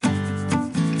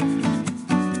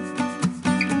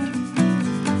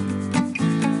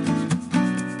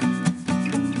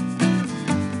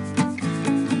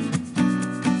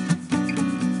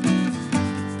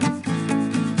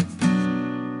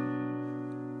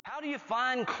you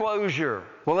find closure?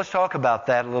 Well, let's talk about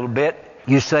that a little bit.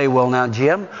 You say, well, now,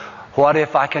 Jim, what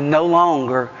if I can no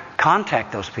longer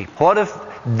contact those people? What if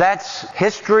that's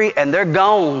history and they're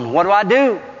gone? What do I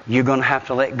do? You're going to have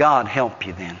to let God help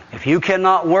you then. If you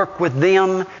cannot work with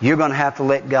them, you're going to have to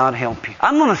let God help you.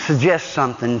 I'm going to suggest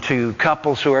something to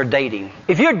couples who are dating.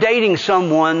 If you're dating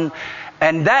someone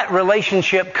and that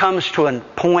relationship comes to a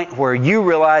point where you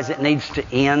realize it needs to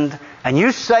end, and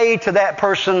you say to that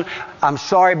person, I'm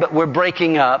sorry, but we're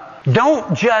breaking up,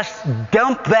 don't just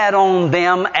dump that on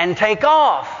them and take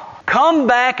off. Come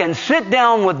back and sit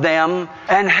down with them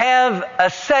and have a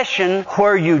session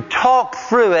where you talk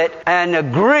through it and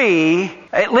agree,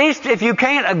 at least if you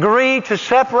can't agree to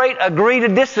separate, agree to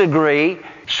disagree,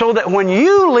 so that when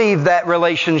you leave that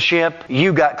relationship,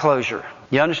 you got closure.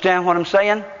 You understand what I'm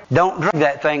saying? Don't drag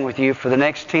that thing with you for the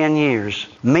next 10 years.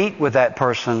 Meet with that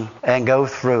person and go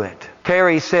through it.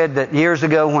 Terry said that years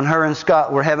ago when her and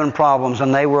Scott were having problems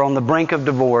and they were on the brink of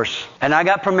divorce, and I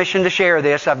got permission to share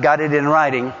this, I've got it in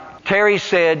writing. Terry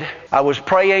said, I was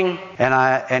praying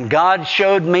and God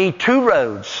showed me 2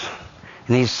 roads.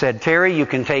 And He said, Terry, you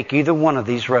can take either one of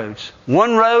these roads.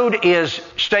 One road is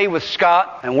stay with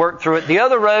Scott and work through it. The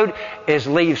other road is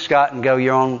leave Scott and go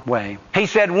your own way. He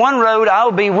said, one road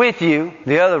I'll be with you.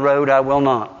 The other road I will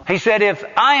not. He said, if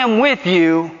I am with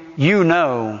you, you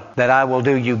know that I will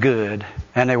do you good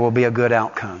and there will be a good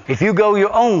outcome. If you go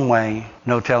your own way,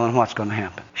 no telling what's going to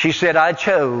happen. She said, I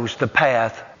chose the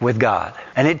path with God.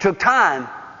 And it took time.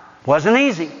 Wasn't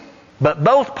easy. But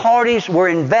both parties were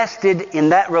invested in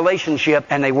that relationship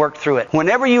and they worked through it.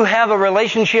 Whenever you have a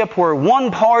relationship where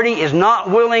one party is not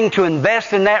willing to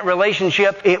invest in that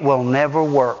relationship, it will never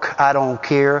work. I don't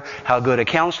care how good a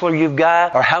counselor you've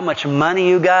got or how much money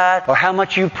you got or how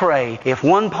much you pray. If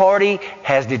one party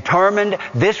has determined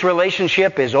this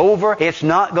relationship is over, it's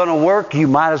not going to work, you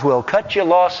might as well cut your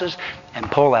losses and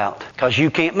pull out. Because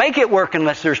you can't make it work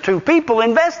unless there's 2 people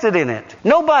invested in it.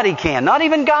 Nobody can, not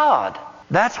even God.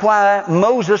 That's why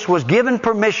Moses was given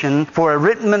permission for a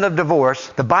written of divorce.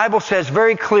 The Bible says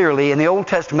very clearly in the Old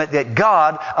Testament that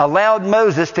God allowed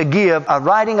Moses to give a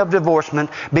writing of divorcement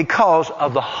because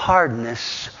of the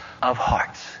hardness of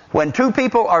hearts. When 2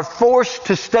 people are forced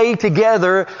to stay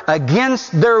together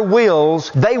against their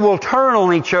wills, they will turn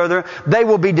on each other, they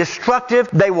will be destructive,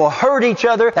 they will hurt each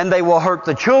other, and they will hurt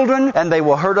the children, and they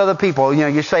will hurt other people. You know,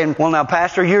 you're saying, well now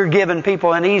Pastor, you're giving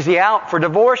people an easy out for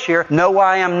divorce here. No,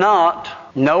 I am not.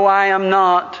 No, I am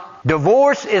not.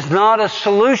 Divorce is not a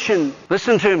solution.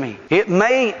 Listen to me. It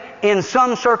may, in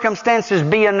some circumstances,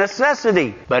 be a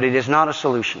necessity, but it is not a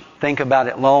solution. Think about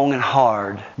it long and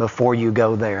hard before you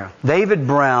go there. David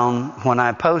Brown, when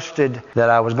I posted that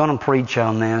I was going to preach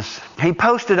on this, he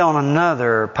posted on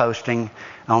another posting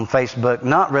on Facebook,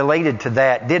 not related to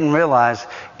that, didn't realize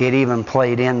it even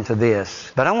played into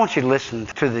this. But I want you to listen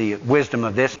to the wisdom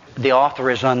of this. The author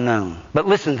is unknown. But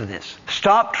listen to this.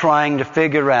 Stop trying to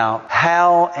figure out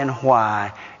how and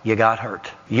why you got hurt.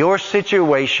 Your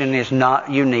situation is not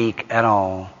unique at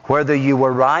all. Whether you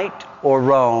were right or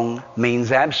wrong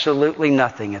means absolutely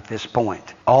nothing at this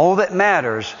point. All that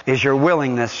matters is your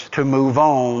willingness to move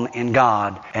on in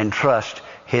God and trust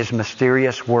His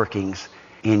mysterious workings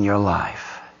in your life.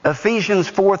 Ephesians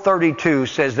 4:32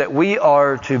 says that we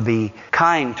are to be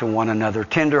kind to one another,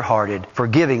 tender-hearted,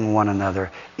 forgiving one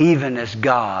another, even as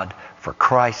God, for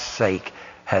Christ's sake,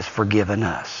 has forgiven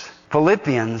us.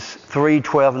 Philippians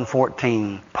 3:12 and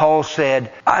 14, Paul said,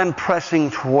 I'm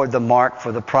pressing toward the mark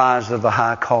for the prize of the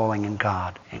high calling in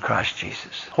God, in Christ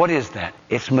Jesus. What is that?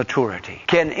 It's maturity.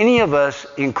 Can any of us,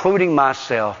 including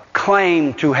myself,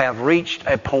 claim to have reached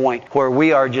a point where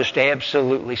we are just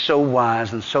absolutely so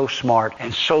wise and so smart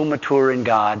and so mature in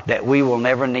God that we will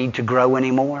never need to grow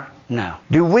anymore? No.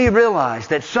 Do we realize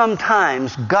that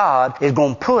sometimes God is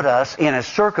going to put us in a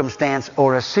circumstance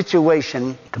or a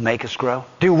situation to make us grow?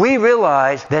 Do we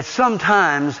realize that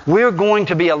sometimes we're going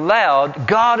to be allowed,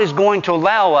 God is going to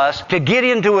allow us to get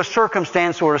into a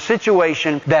circumstance or a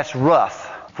situation that's rough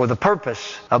for the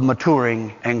purpose of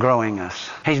maturing and growing us?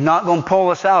 He's not going to pull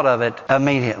us out of it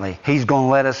immediately. He's going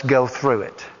to let us go through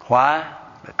it. Why?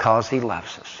 Because He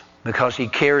loves us. Because He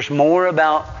cares more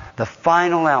about the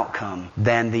final outcome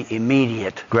than the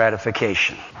immediate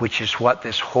gratification, which is what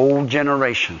this whole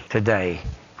generation today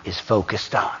is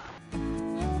focused on.